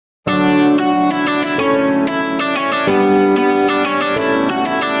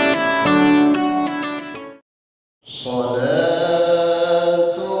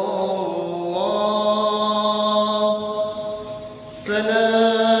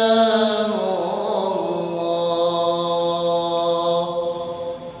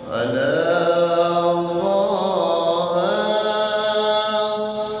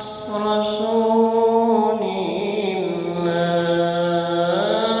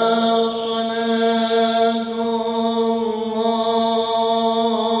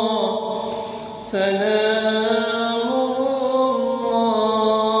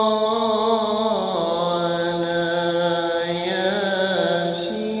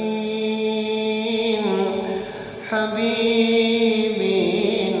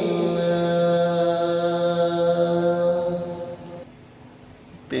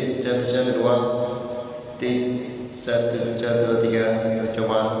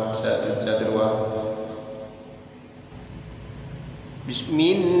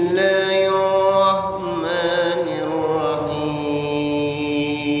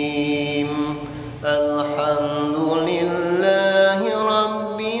Bismillahirrahmanirrahim. Alhamdulillahi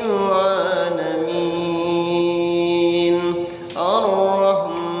rabbil alamin.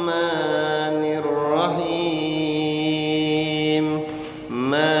 Ar-Rahmanir Rahim.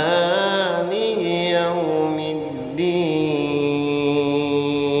 Maliki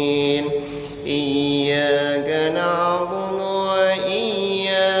yaumiddin. Iyyaka na'budu wa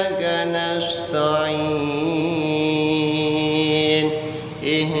iyyaka nasta'in.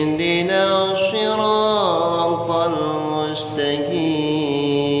 Ihdinas siratal mustaqim.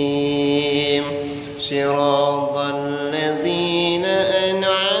 Siratal ladzina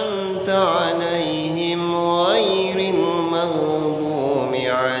an'amta 'alaihim ghairil maghdubi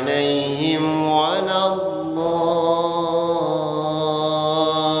 'alaihim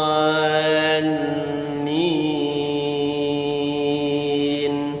waladdallin.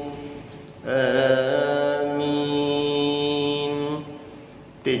 Amin.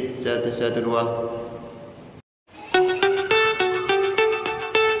 Satu dua.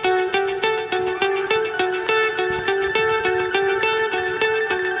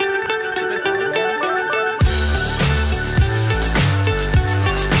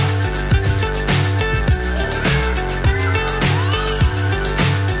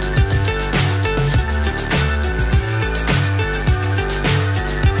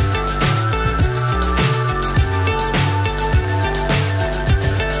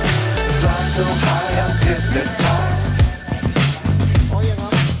 So high I'm hypnotized.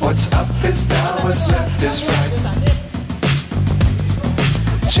 What's up is down, what's left is right.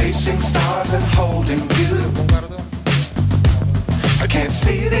 Chasing stars and holding you. I can't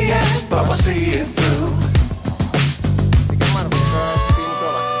see the end, but we'll see it through.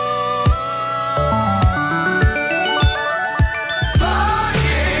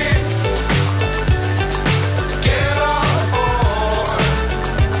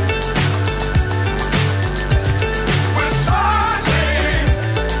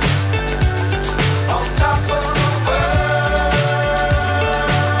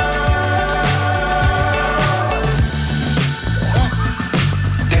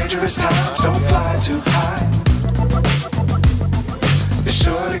 Times don't fly too high. Be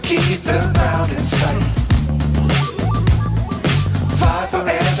sure to keep the ground in sight. Fly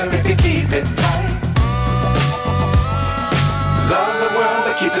forever if you keep it tight. Love the world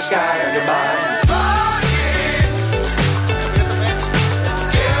but keep the sky on your mind.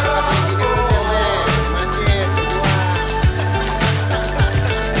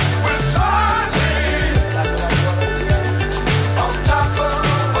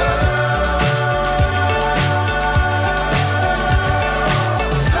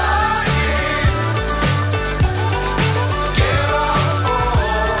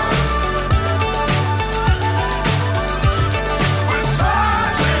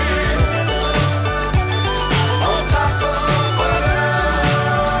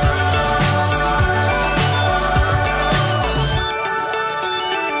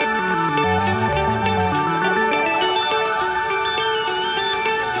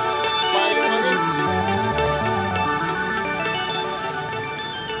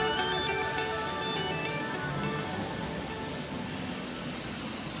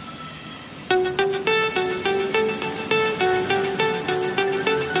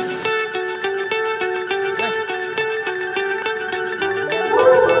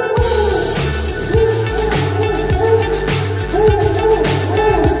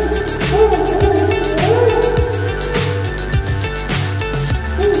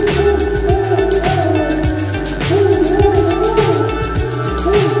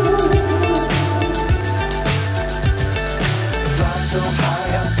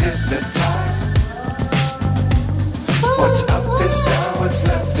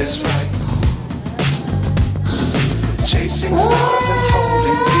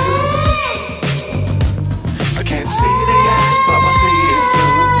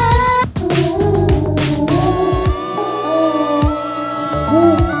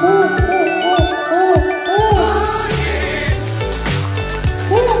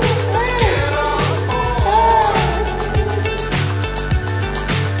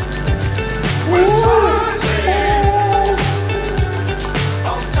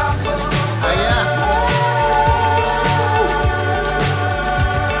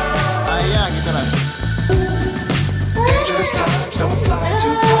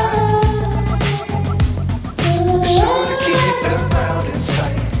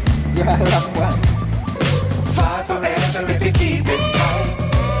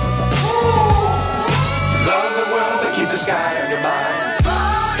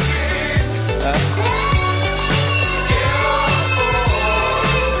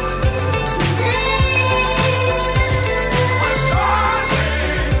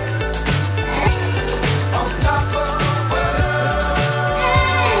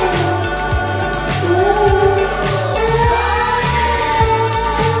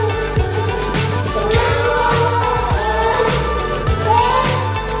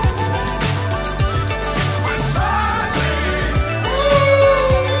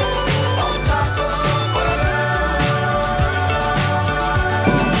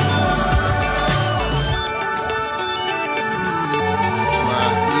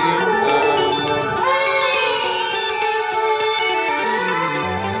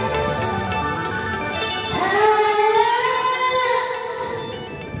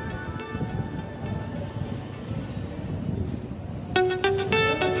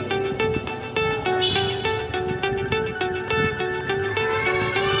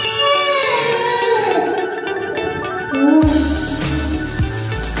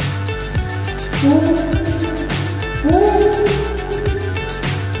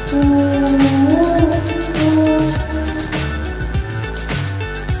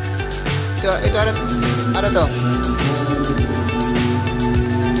 itu ada tuh.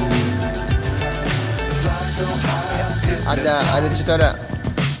 Ada di situ ada.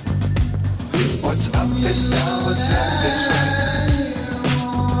 What's up is down, what's left is right.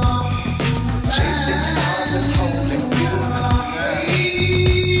 Chasing stars and holding you.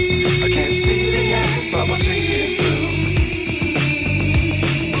 I can't see the end, but we'll see it through.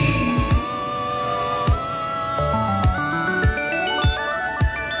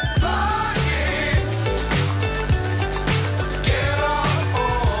 Get on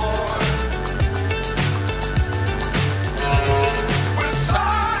board. We're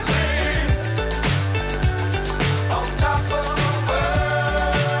starting on top of the world.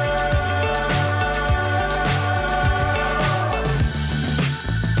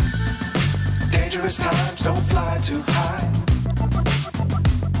 Dangerous times, don't fly too high.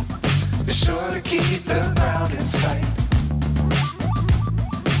 Be sure to keep the ground in sight.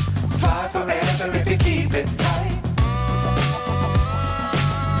 Fly forever if you keep it tight.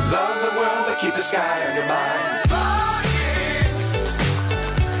 Love the world, but keep the sky on your mind. Flying,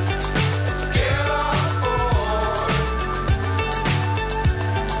 get on board.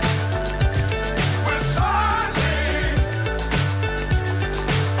 We're soaring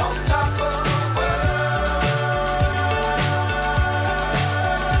on top of the world.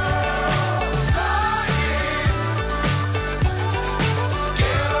 Flying,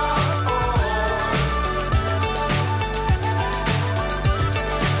 get on board.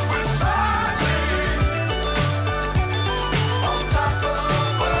 We're soaring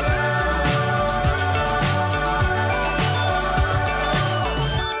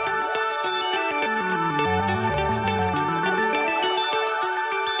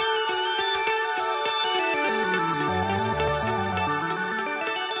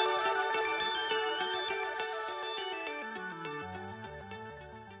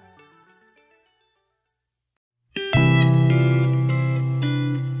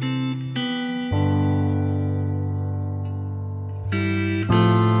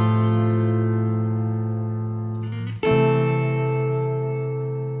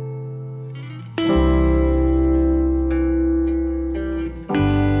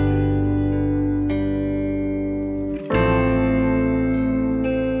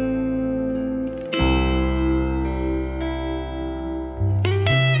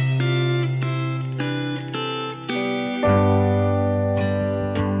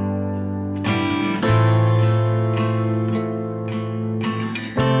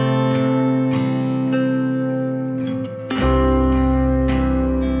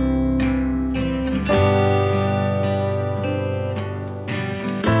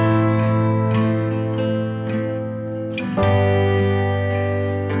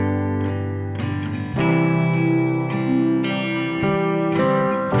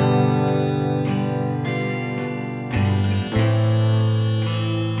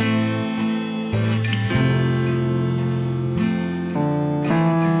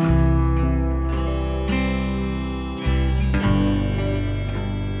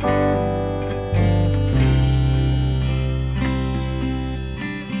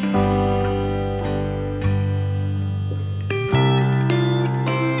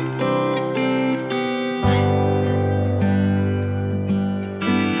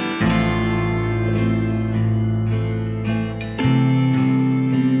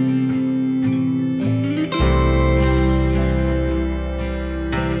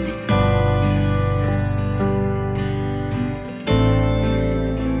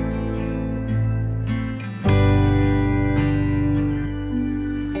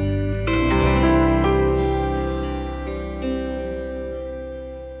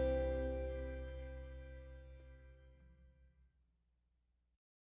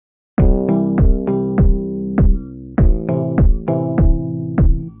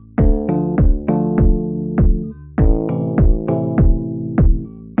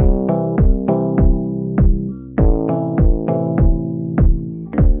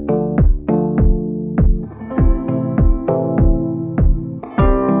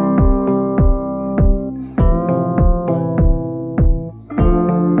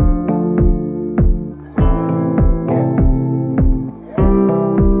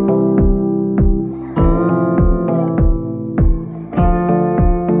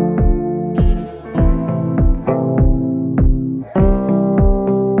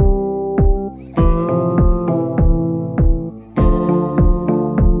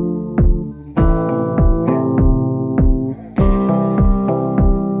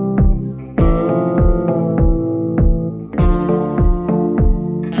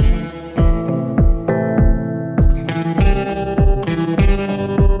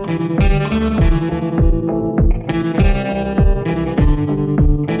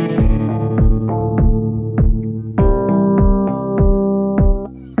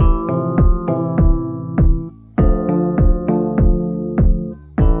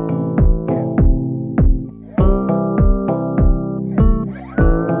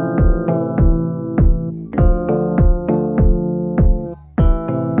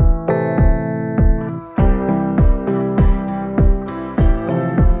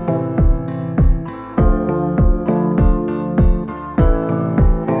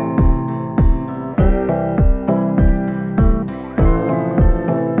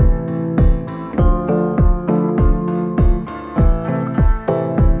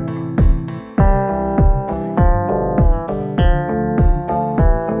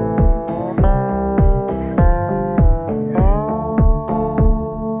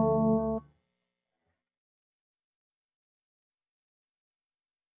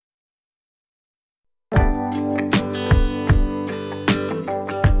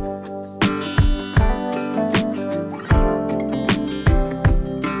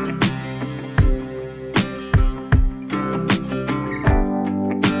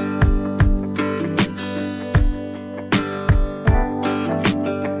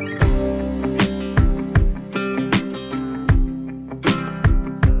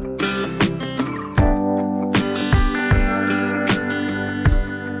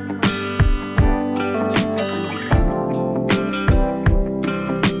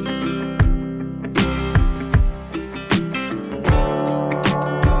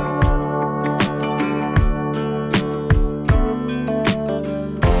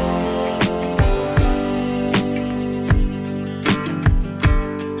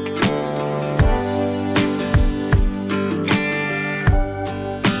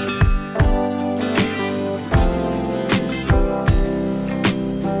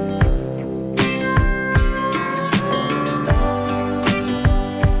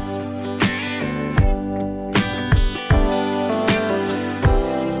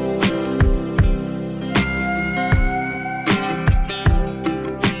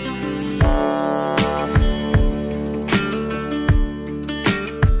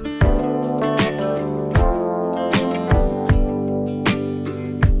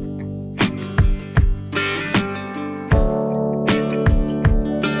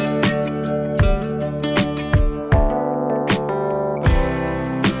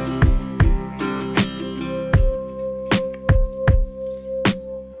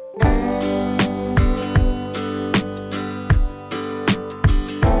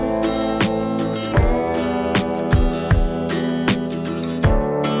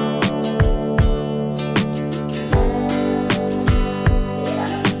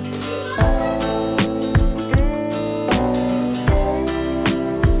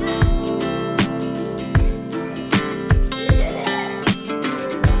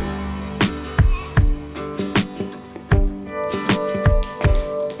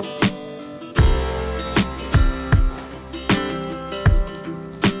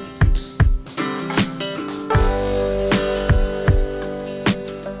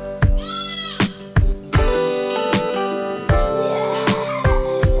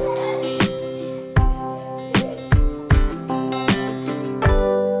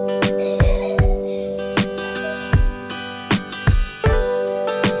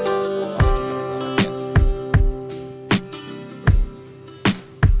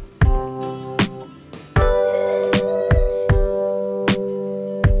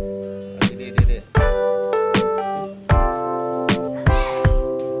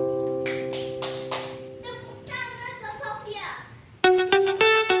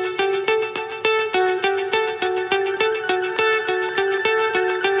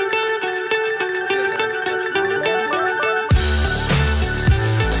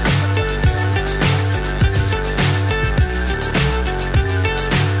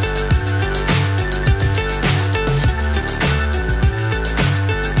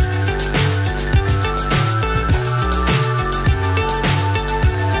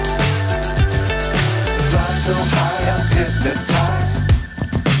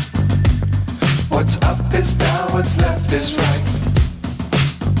What's up is down, what's left is right.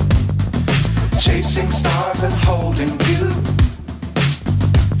 Chasing stars and holding you.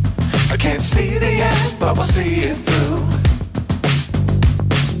 I can't see the end, but we'll see it through.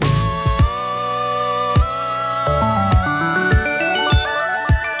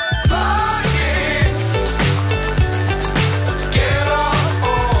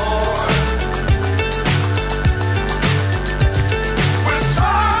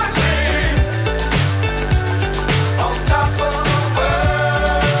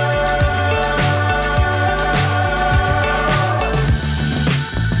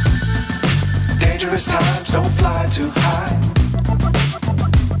 Times don't fly too high.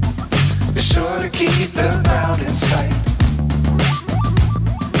 Be sure to keep the ground in sight.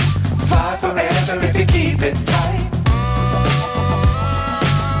 Fly forever if you keep it tight.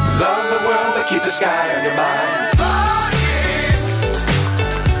 Love the world but keep the sky on your mind.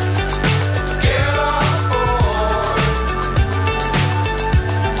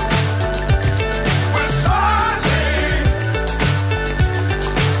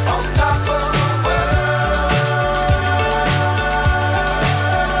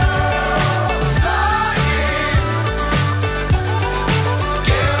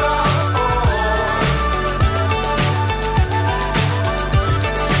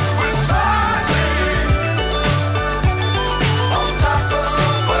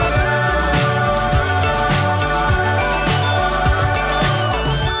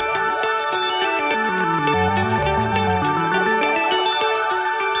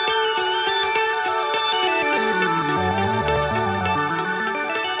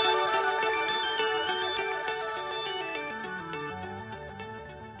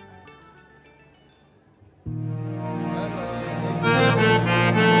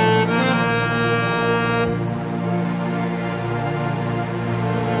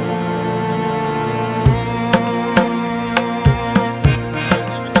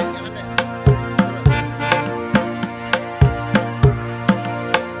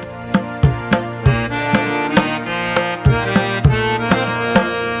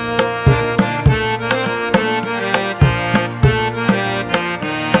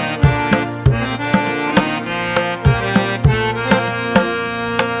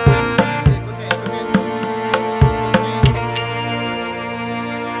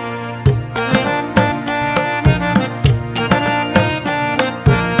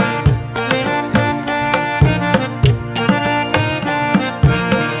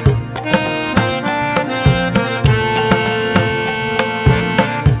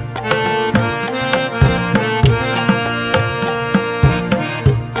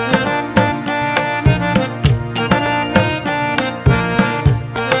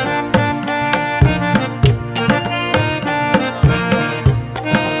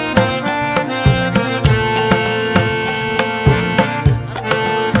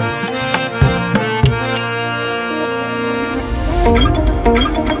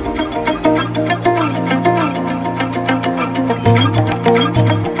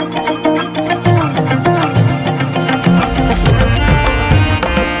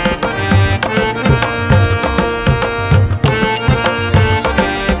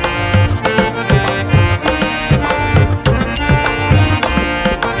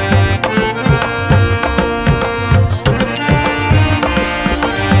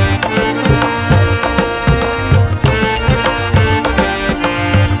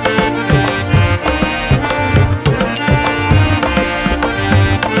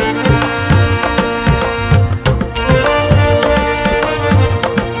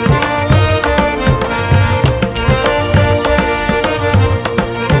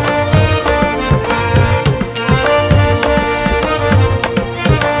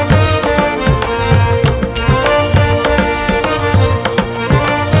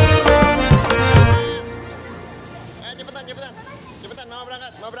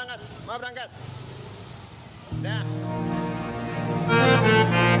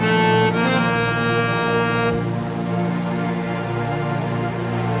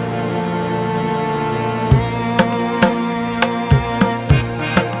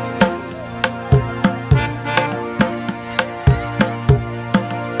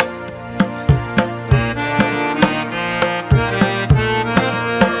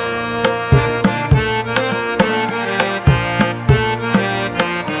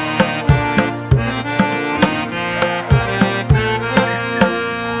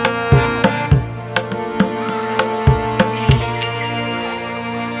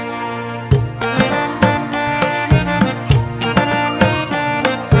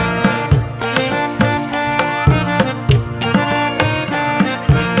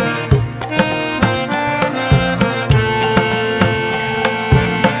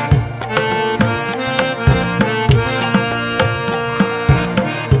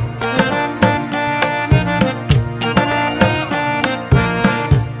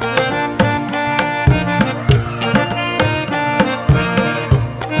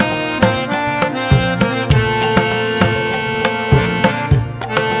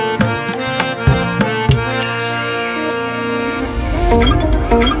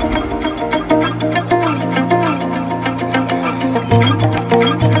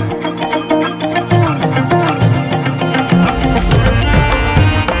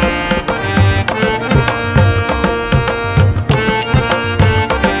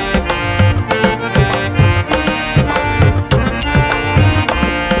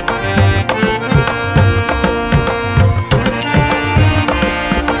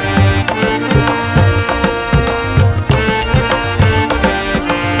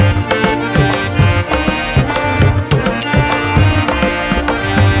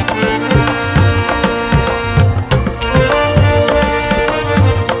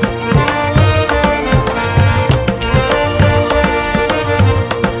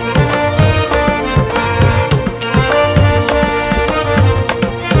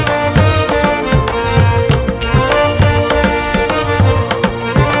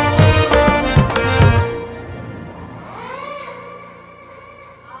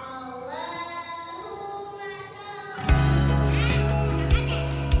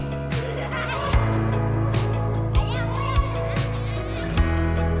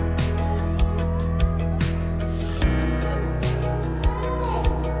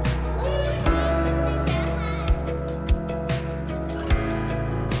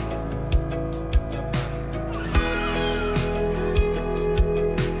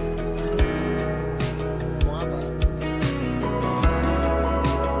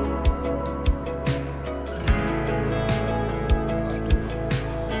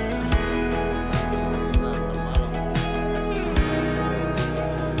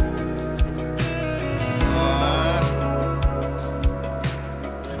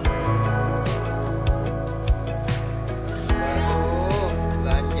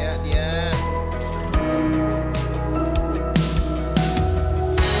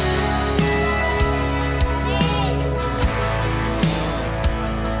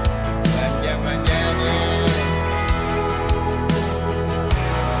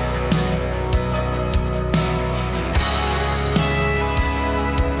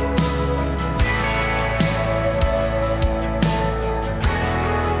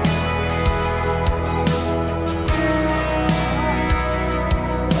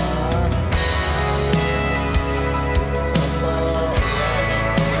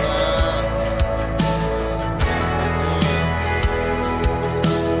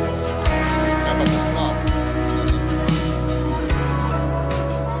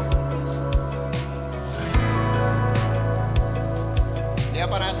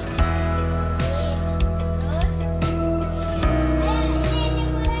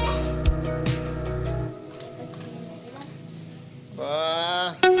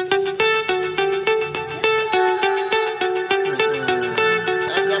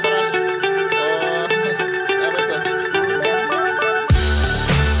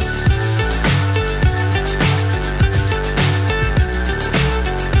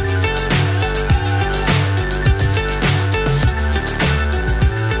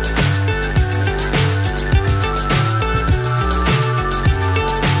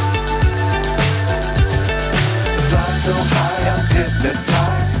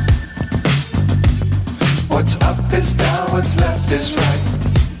 what's left is right.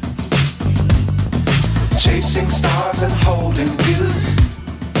 Chasing stars and holding you.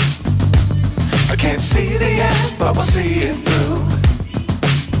 I can't see the end, but we'll see it through.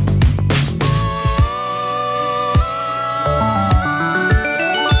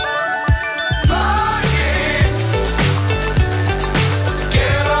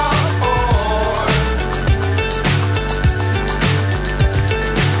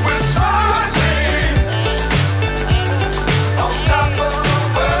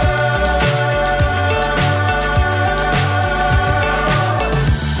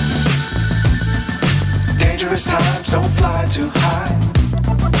 Times don't fly too high.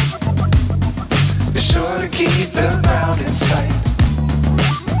 Be sure to keep the ground in sight.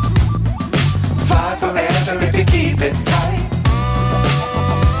 Fly forever if you keep it tight.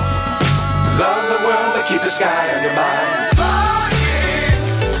 Love the world but keep the sky on your mind.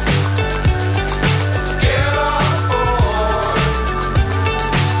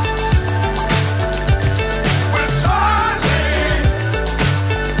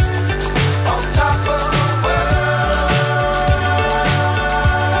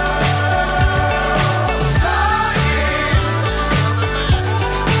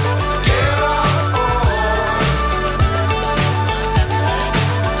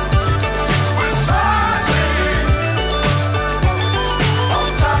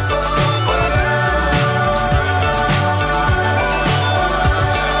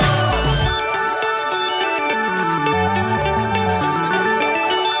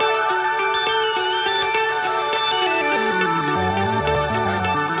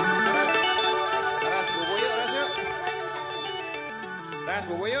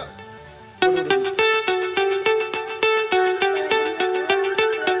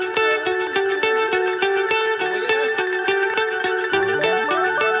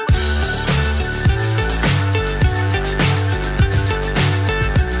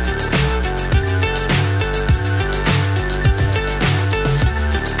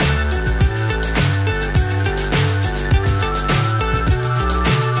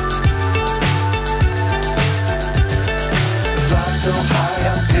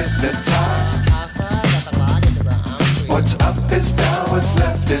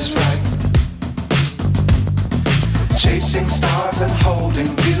 is right. Chasing stars and holding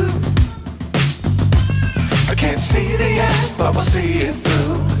you. I can't see the end, but we'll see it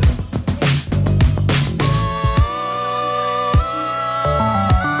through.